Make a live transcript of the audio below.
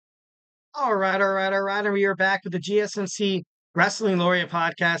All right. And we are back with the GSMC Wrestling Laureate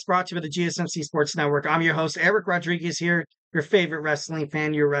podcast brought to you by the GSMC Sports Network. I'm your host, Eric Rodriguez here, your favorite wrestling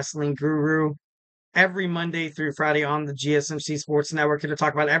fan, your wrestling guru, every Monday through Friday on the GSMC Sports Network here to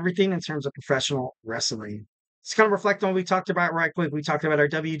talk about everything in terms of professional wrestling. Just kind of reflect on what we talked about right quick. We talked about our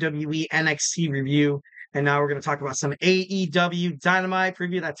WWE NXT review, and now we're going to talk about some AEW Dynamite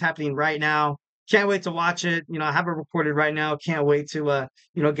preview that's happening right now. Can't wait to watch it. I have it recorded right now. Can't wait to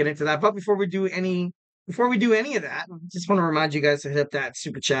get into that. But before we do any of that, I just want to remind you guys to hit up that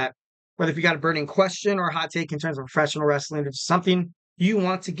super chat. Whether if you got a burning question or a hot take in terms of professional wrestling, or just something you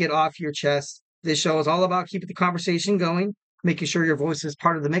want to get off your chest, this show is all about keeping the conversation going, making sure your voice is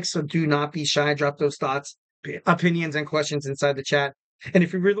part of the mix. So do not be shy. Drop those thoughts, opinions, and questions inside the chat. And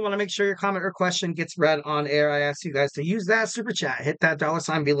if you really want to make sure your comment or question gets read on air, I ask you guys to use that super chat. Hit that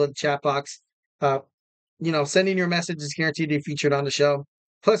 $ below the chat box. Sending your message is guaranteed to be featured on the show.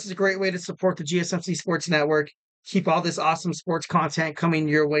 Plus, it's a great way to support the GSMC Sports Network. Keep all this awesome sports content coming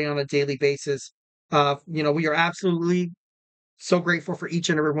your way on a daily basis. We are absolutely so grateful for each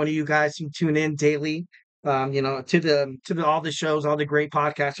and every one of you guys who tune in daily. To all the shows, all the great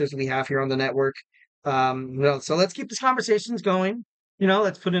podcasters we have here on the network. So let's keep these conversations going.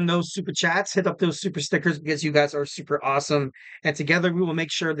 Let's put in those super chats, hit up those super stickers because you guys are super awesome. And together we will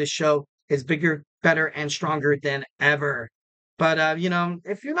make sure this show is bigger, better, and stronger than ever. But,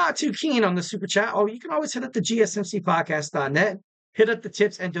 if you're not too keen on the super chat, you can always hit up the GSMCpodcast.net, hit up the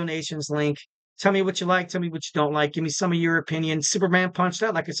tips and donations link. Tell me what you like. Tell me what you don't like. Give me some of your opinions. Superman Punch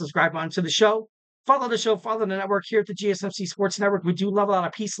that, like and subscribe on to the show. Follow the show, follow the network here at the GSMC Sports Network. We do love a lot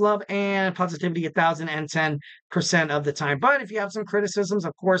of peace, love, and positivity 1,010% of the time. But if you have some criticisms,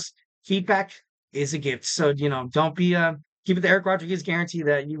 of course, feedback is a gift. So, don't be give it the Eric Rodriguez guarantee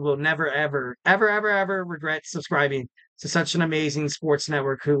that you will never, ever, ever, ever, ever regret subscribing to such an amazing sports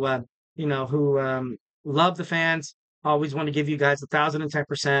network who love the fans, always want to give you guys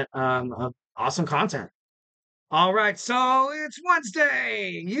 1,010% of awesome content. All right, so it's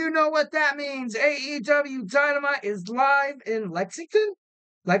Wednesday. You know what that means. AEW Dynamite is live in Lexington,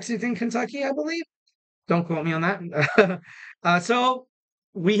 Kentucky, I believe. Don't quote me on that. So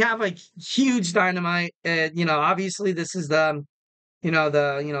we have a huge Dynamite. Obviously this is the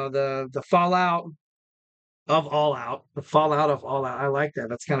fallout of All Out. The fallout of All Out. I like that.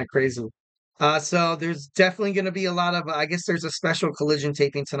 That's kind of crazy. So there's definitely going to be a lot of. I guess there's a special Collision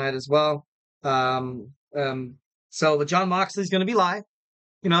taping tonight as well. So Jon Moxley is going to be live.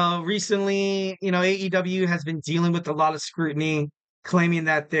 Recently, AEW has been dealing with a lot of scrutiny, claiming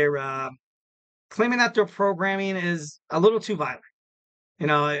that their programming is a little too violent.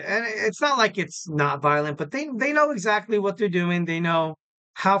 And it's not like it's not violent, but they know exactly what they're doing. They know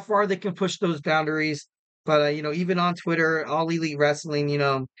how far they can push those boundaries. But even on Twitter, All Elite Wrestling,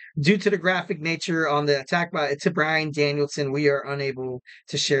 due to the graphic nature on the attack to Bryan Danielson, we are unable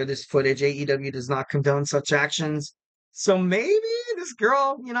to share this footage. AEW does not condone such actions. So maybe this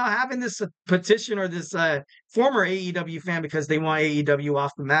girl, having this petition or this former AEW fan because they want AEW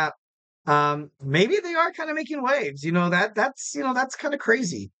off the map, maybe they are kind of making waves. That's kind of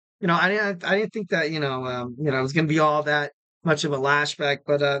crazy. I didn't think that it was going to be all that much of a lashback,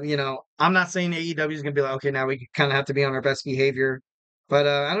 but I'm not saying AEW is going to be like, okay, now we kind of have to be on our best behavior, but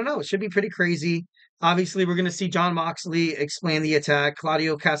I don't know. It should be pretty crazy. Obviously, we're going to see Jon Moxley explain the attack.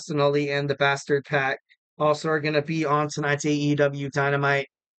 Claudio Castagnoli and the Bastard Pack also are going to be on tonight's AEW Dynamite.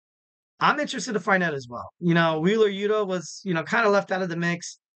 I'm interested to find out as well. Wheeler Yuta was, kind of left out of the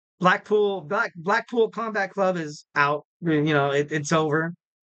mix. Blackpool Combat Club is out. It's over.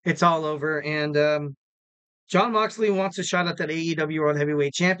 It's all over. And Jon Moxley wants a shot at that AEW World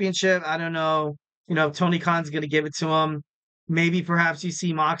Heavyweight Championship. I don't know. Tony Khan's going to give it to him. Maybe perhaps you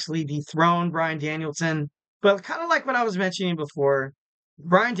see Moxley dethrone Bryan Danielson. But kind of like what I was mentioning before,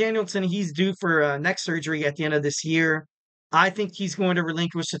 Bryan Danielson, he's due for neck surgery at the end of this year. I think he's going to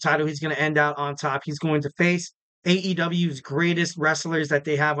relinquish the title. He's going to end out on top. He's going to face AEW's greatest wrestlers that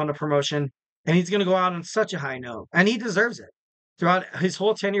they have on the promotion. And he's going to go out on such a high note. And he deserves it. Throughout his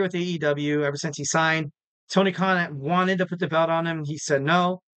whole tenure with AEW, ever since he signed, Tony Khan wanted to put the belt on him. He said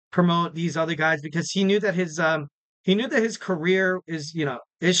no, promote these other guys because he knew that his career is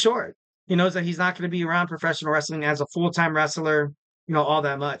short. He knows that he's not going to be around professional wrestling as a full-time wrestler, all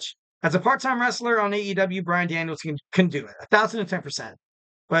that much. As a part-time wrestler on AEW, Bryan Danielson can do it 1,010%.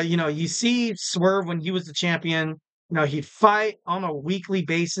 But you see Swerve when he was the champion. He'd fight on a weekly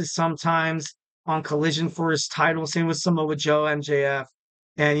basis sometimes on Collision for his title. Same with Samoa Joe, MJF.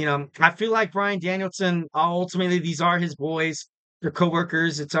 And, I feel like Bryan Danielson, ultimately, these are his boys. They're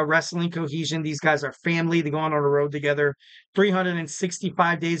coworkers. It's a wrestling cohesion. These guys are family. They go on the road together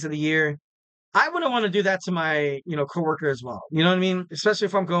 365 days of the year. I wouldn't want to do that to my, coworker as well. You know what I mean? Especially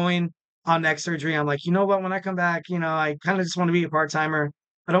if I'm going on neck surgery. I'm like, you know what? When I come back, I kind of just want to be a part timer.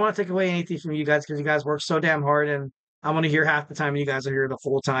 I don't want to take away anything from you guys because you guys work so damn hard, and I want to hear half the time. You guys are here the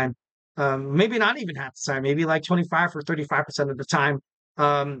full time. Maybe not even half the time. Maybe like 25 or 35% of the time.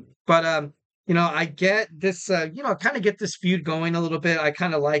 But I get this. Kind of get this feud going a little bit. I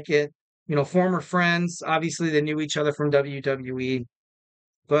kind of like it. Former friends. Obviously, they knew each other from WWE,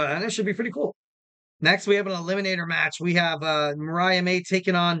 but it should be pretty cool. Next, we have an eliminator match. We have Mariah May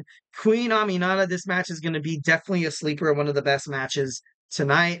taking on Queen Aminata. This match is going to be definitely a sleeper, one of the best matches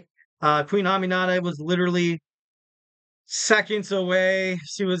tonight. Queen Aminata was literally seconds away.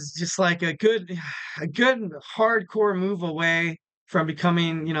 She was just like a good hardcore move away from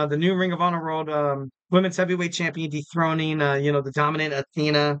becoming, the new Ring of Honor World Women's Heavyweight Champion, dethroning, the dominant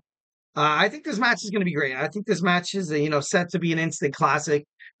Athena. I think this match is going to be great. I think this match is, set to be an instant classic.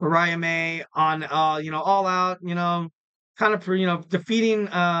 Mariah May on, all out, kind of, defeating,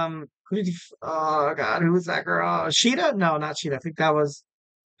 oh God, who was that girl? Sheeta? No, not Sheeta. I think that was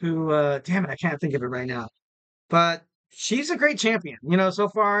who, damn it, I can't think of it right now. But she's a great champion. So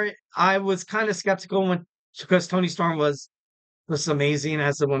far, I was kind of skeptical because Tony Storm was amazing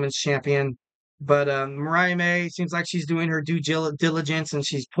as the women's champion. But Mariah May seems like she's doing her due diligence and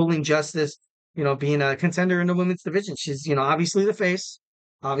she's pulling justice, being a contender in the women's division. She's, obviously the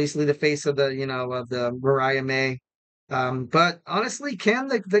face of the Mariah May. But honestly, can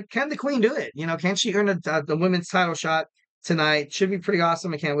the Queen do it? Can she earn the women's title shot tonight? Should be pretty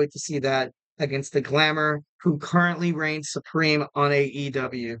awesome. I can't wait to see that against the Glamour, who currently reigns supreme on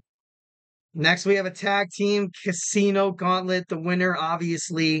AEW. Next, we have a tag team casino gauntlet. The winner,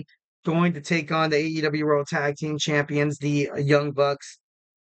 obviously, going to take on the AEW World Tag Team Champions, the Young Bucks.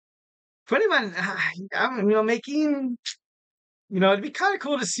 Pretty much, making, it'd be kind of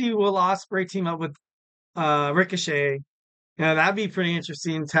cool to see Will Ospreay team up with Ricochet. That'd be pretty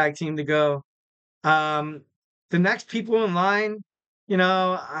interesting tag team to go. The next people in line,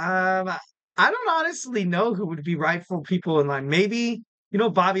 I don't honestly know who would be rightful people in line. Maybe,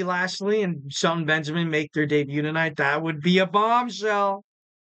 Bobby Lashley and Shelton Benjamin make their debut tonight. That would be a bombshell.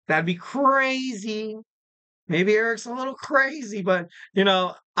 That'd be crazy. Maybe Eric's a little crazy, but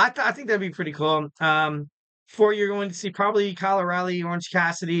I think that'd be pretty cool. Before you're going to see probably Kyle O'Reilly, Orange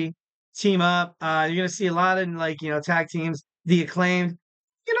Cassidy team up. You're going to see a lot of tag teams. The Acclaimed.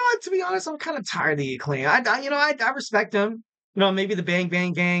 To be honest, I'm kind of tired of the Acclaimed. I respect them. Maybe the Bang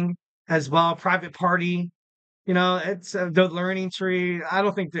Bang Gang as well. Private Party. It's the Learning Tree. I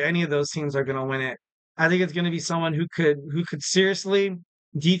don't think that any of those teams are going to win it. I think it's going to be someone who could seriously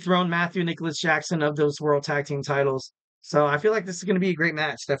dethrone Matthew Nicholas Jackson of those World Tag Team titles. So I feel like this is going to be a great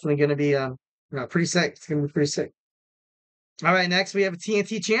match. Definitely going to be pretty sick. It's going to be pretty sick. All right, next we have a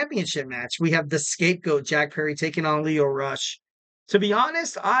TNT Championship match. We have the Scapegoat Jack Perry taking on Lio Rush. To be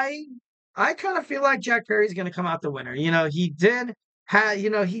honest, I kind of feel like Jack Perry's going to come out the winner. He did have,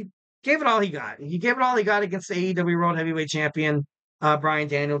 he gave it all he got. He gave it all he got against the AEW World Heavyweight Champion, Bryan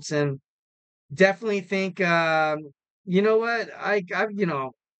Danielson. Definitely think, you know what? I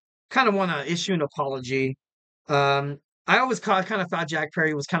kind of want to issue an apology. I always kind of thought Jack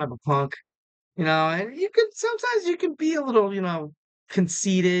Perry was kind of a punk, and sometimes you can be a little,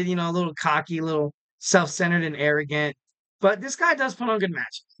 conceited, a little cocky, a little self-centered and arrogant. But this guy does put on good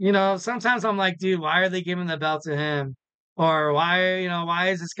matches. Sometimes I'm like, dude, why are they giving the belt to him? Or why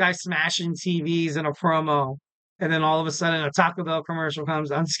is this guy smashing TVs in a promo? And then all of a sudden a Taco Bell commercial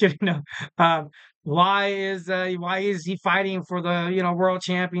comes. I'm just kidding. No. Why is he fighting for the, world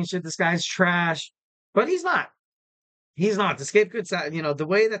championship? This guy's trash. But he's not. He's not. The Scapegoat's, the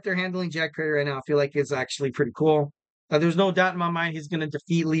way that they're handling Jack Perry right now, I feel like it's actually pretty cool. There's no doubt in my mind he's going to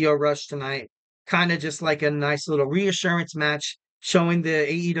defeat Lio Rush tonight. Kind of just like a nice little reassurance match, showing the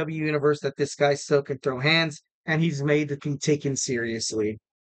AEW universe that this guy still can throw hands and he's made to be taken seriously.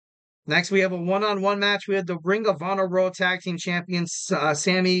 Next, we have a one-on-one match. We had the Ring of Honor World Tag Team Champions,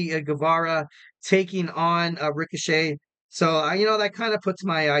 Sammy Guevara, taking on Ricochet. So, that kind of puts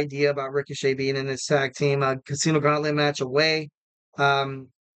my idea about Ricochet being in this tag team Casino Gauntlet match away.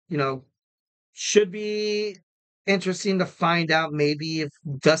 Should be interesting to find out maybe if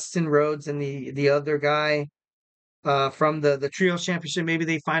Dustin Rhodes and the other guy from the Trios Championship, maybe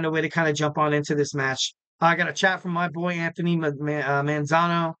they find a way to kind of jump on into this match. I got a chat from my boy Anthony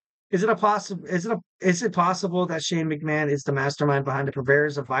Manzano. Is it possible that Shane McMahon is the mastermind behind the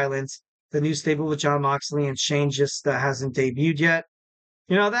Purveyors of Violence, the new stable with Jon Moxley, and Shane just hasn't debuted yet?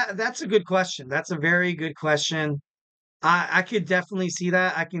 That's a good question. That's a very good question. I could definitely see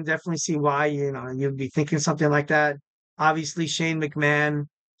that. I can definitely see why, you'd be thinking something like that. Obviously, Shane McMahon,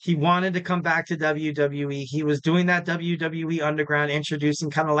 he wanted to come back to WWE. He was doing that WWE Underground,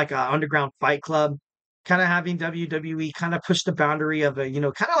 introducing kind of like a underground fight club, kind of having WWE kind of push the boundary of kind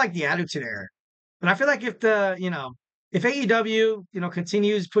of like the Attitude Era. And I feel like if AEW,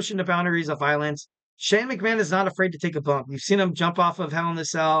 continues pushing the boundaries of violence, Shane McMahon is not afraid to take a bump. You've seen him jump off of Hell in the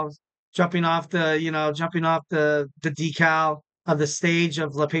Cell, jumping off the decal of the stage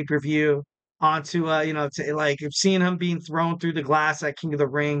of the pay-per-view onto like seeing him being thrown through the glass at King of the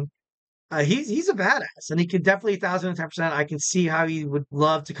Ring. He's a badass, and he could definitely 1,010%. I can see how he would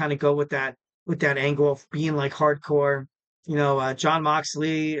love to kind of go with that angle of being like hardcore. Jon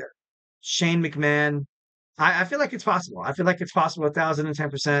Moxley, Shane McMahon. I feel like it's possible. I feel like it's possible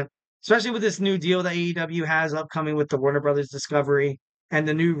 1,010%, especially with this new deal that AEW has upcoming with the Warner Brothers Discovery and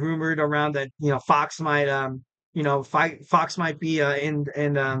the new rumored around that, Fox might be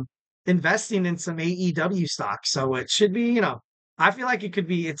investing in some AEW stock. So it should be, I feel like it could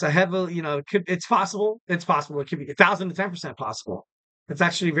be, it's a heavy, it's possible. It's possible. It could be 1,010% possible. That's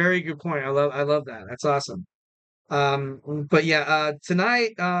actually a very good point. I love that. That's awesome. But yeah,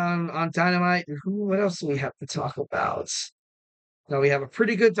 tonight on Dynamite, what else do we have to talk about? Now we have a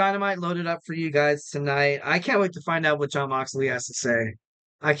pretty good Dynamite loaded up for you guys tonight. I can't wait to find out what Jon Moxley has to say.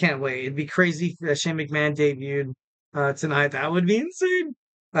 I can't wait. It'd be crazy if Shane McMahon debuted tonight. That would be insane.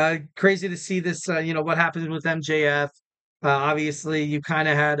 Crazy to see this. What happened with MJF. Obviously, you kind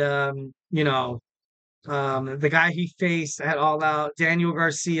of had the guy he faced at All Out, Daniel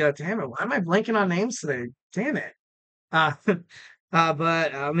Garcia. Damn it, why am I blanking on names today? Damn it. Uh,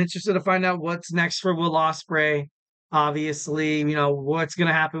 but I'm interested to find out what's next for Will Ospreay. Obviously, what's going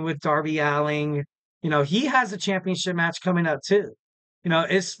to happen with Darby Allin. He has a championship match coming up too.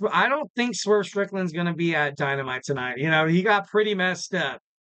 I don't think Swerve Strickland's going to be at Dynamite tonight. He got pretty messed up.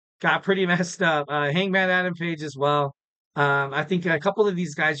 Got pretty messed up. Hangman Adam Page as well. I think a couple of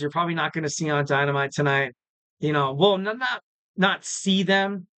these guys you're probably not going to see on Dynamite tonight. Well, not see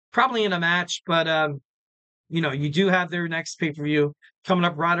them probably in a match, but you do have their next pay-per-view coming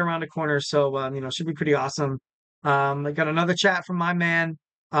up right around the corner. So, should be pretty awesome. I got another chat from my man.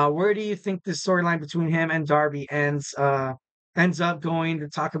 Where do you think this storyline between him and Darby ends up going to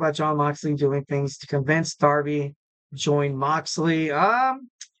talk about Jon Moxley doing things to convince Darby join Moxley?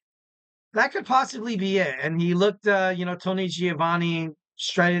 That could possibly be it. And he looked, Tony Giovanni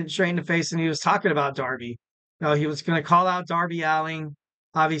straight in the face, and he was talking about Darby. He was going to call out Darby Allin.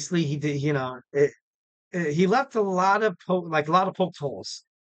 Obviously, he did. He left a lot of poked holes,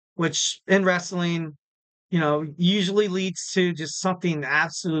 which in wrestling, usually leads to just something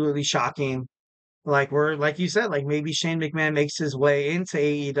absolutely shocking. Like you said, like maybe Shane McMahon makes his way into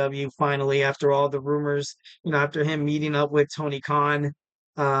AEW finally after all the rumors, after him meeting up with Tony Khan.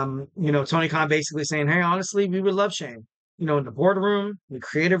 Tony Khan basically saying, hey, honestly, we would love Shane, in the boardroom, the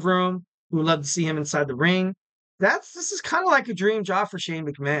creative room. We would love to see him inside the ring. This is kind of like a dream job for Shane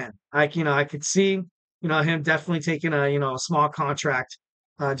McMahon. I could see, him definitely taking a small contract,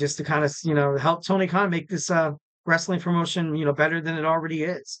 just to kind of, help Tony Khan make this, wrestling promotion, better than it already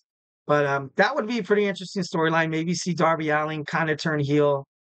is. But that would be a pretty interesting storyline. Maybe see Darby Allin kind of turn heel.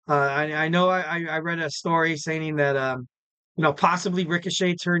 I know I read a story saying that possibly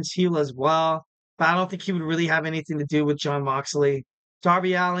Ricochet turns heel as well, but I don't think he would really have anything to do with Jon Moxley.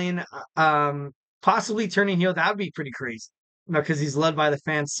 Darby Allin, possibly turning heel, that would be pretty crazy, because he's loved by the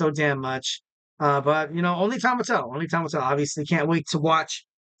fans so damn much. But only time will tell. Only time will tell. Obviously, can't wait to watch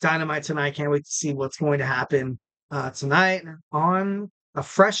Dynamite tonight. Can't wait to see what's going to happen tonight on a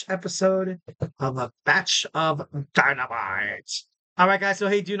fresh episode of A Batch of Dynamite. All right, guys. So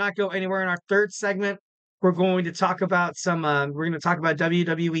hey, do not go anywhere. In our third segment, we're going to talk about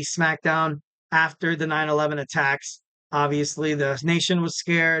WWE SmackDown after the 9/11 attacks. Obviously, the nation was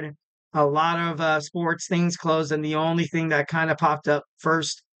scared. A lot of sports things closed, and the only thing that kind of popped up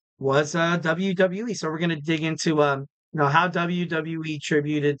first was WWE. So we're going to dig into how WWE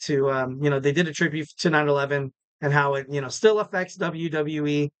tributed to they did a tribute to 9/11 and how it still affects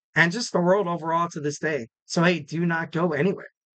WWE and just the world overall to this day. So hey, do not go anywhere.